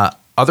are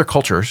other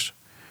cultures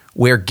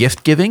where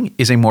gift giving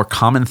is a more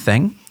common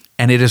thing,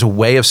 and it is a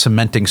way of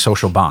cementing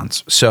social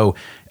bonds. So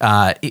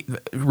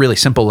really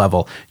simple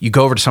level, you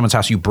go over to someone's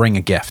house, you bring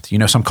a gift.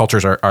 Some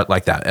cultures are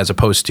like that, as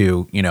opposed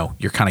to,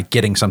 you're kind of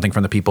getting something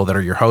from the people that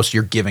are your hosts,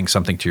 you're giving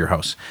something to your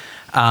hosts.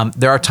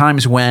 There are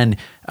times when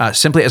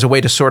simply as a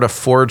way to sort of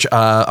forge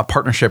a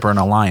partnership or an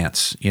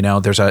alliance,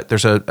 there's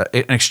an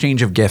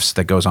exchange of gifts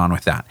that goes on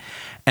with that.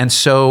 And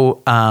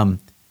so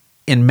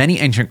in many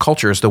ancient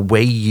cultures, the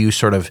way you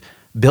sort of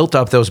built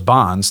up those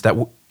bonds that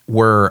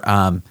were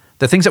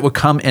the things that would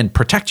come and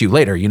protect you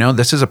later.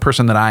 This is a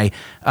person that I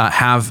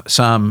have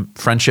some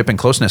friendship and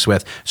closeness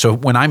with. So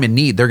when I'm in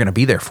need, they're going to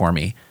be there for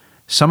me.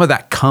 Some of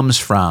that comes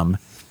from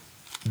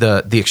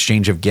the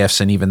exchange of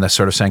gifts, and even the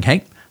sort of saying,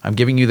 hey, I'm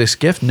giving you this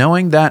gift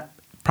knowing that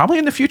probably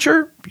in the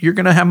future, you're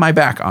going to have my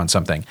back on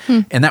something.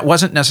 And that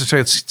wasn't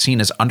necessarily seen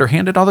as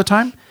underhanded all the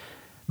time.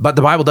 But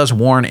the Bible does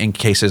warn in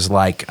cases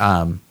like,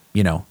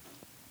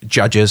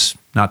 judges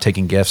not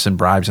taking gifts and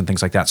bribes and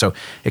things like that. So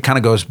it kind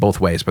of goes both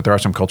ways, but there are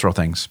some cultural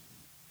things.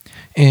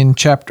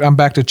 I'm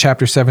back to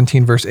chapter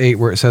 17, verse 8,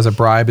 where it says a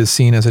bribe is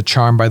seen as a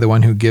charm by the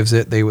one who gives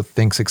it. They would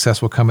think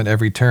success will come at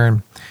every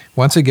turn.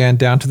 Once again,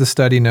 down to the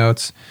study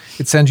notes,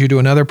 it sends you to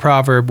another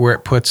proverb where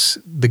it puts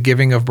the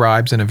giving of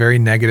bribes in a very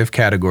negative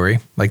category,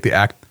 like the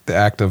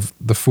act of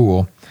the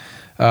fool.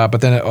 But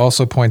then it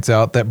also points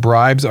out that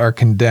bribes are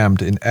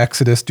condemned in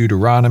Exodus,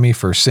 Deuteronomy,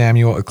 1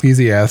 Samuel,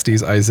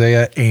 Ecclesiastes,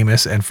 Isaiah,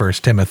 Amos, and 1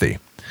 Timothy.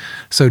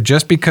 So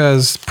just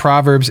because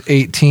Proverbs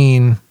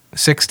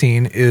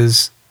 18:16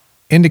 is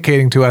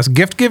indicating to us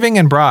gift giving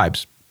and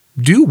bribes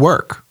do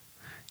work,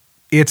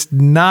 it's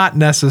not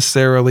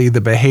necessarily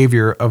the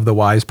behavior of the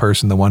wise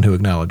person, the one who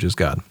acknowledges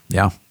God.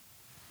 Yeah.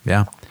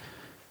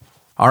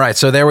 All right,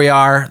 so there we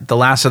are, the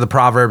last of the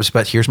Proverbs,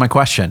 but here's my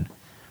question.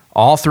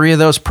 All three of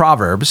those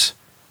Proverbs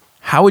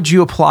How would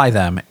you apply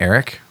them,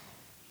 Eric?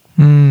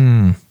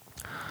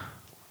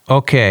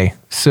 Okay,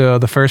 so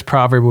the first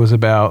proverb was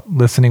about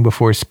listening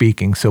before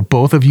speaking. So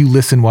both of you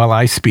listen while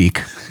I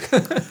speak.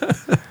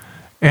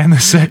 And the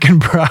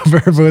second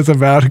proverb was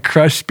about a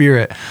crushed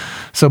spirit.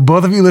 So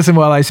both of you listen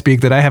while I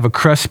speak, that I have a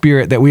crushed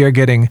spirit that we are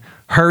getting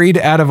hurried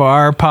out of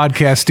our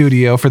podcast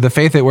studio for the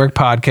Faith at Work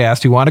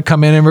podcast, who want to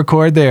come in and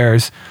record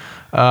theirs.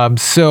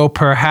 So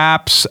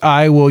perhaps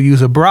I will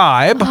use a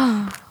bribe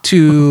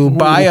to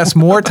buy us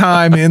more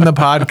time in the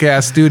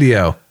podcast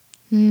studio.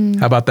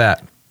 How about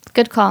that?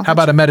 Good call. How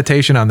about a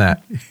meditation on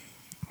that?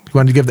 You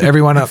want to give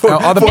everyone all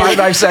the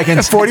 45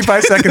 seconds.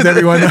 45 seconds,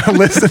 everyone.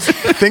 Listen,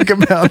 think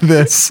about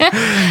this.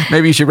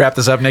 Maybe you should wrap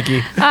this up,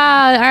 Nikki.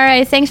 All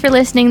right. Thanks for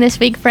listening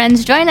this week,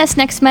 friends. Join us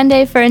next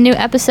Monday for a new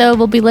episode.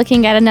 We'll be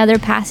looking at another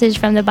passage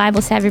from the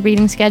Bible Savvy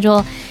reading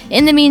schedule.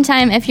 In the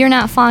meantime, if you're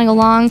not following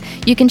along,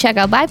 you can check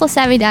out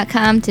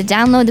BibleSavvy.com to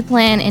download the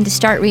plan and to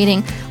start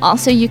reading.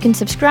 Also, you can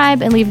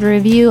subscribe and leave a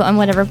review on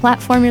whatever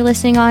platform you're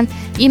listening on.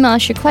 Email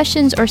us your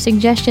questions or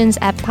suggestions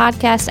at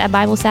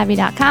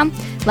podcast@BibleSavvy.com.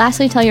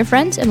 Lastly, tell your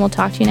friends, and we'll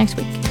talk to you next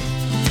week.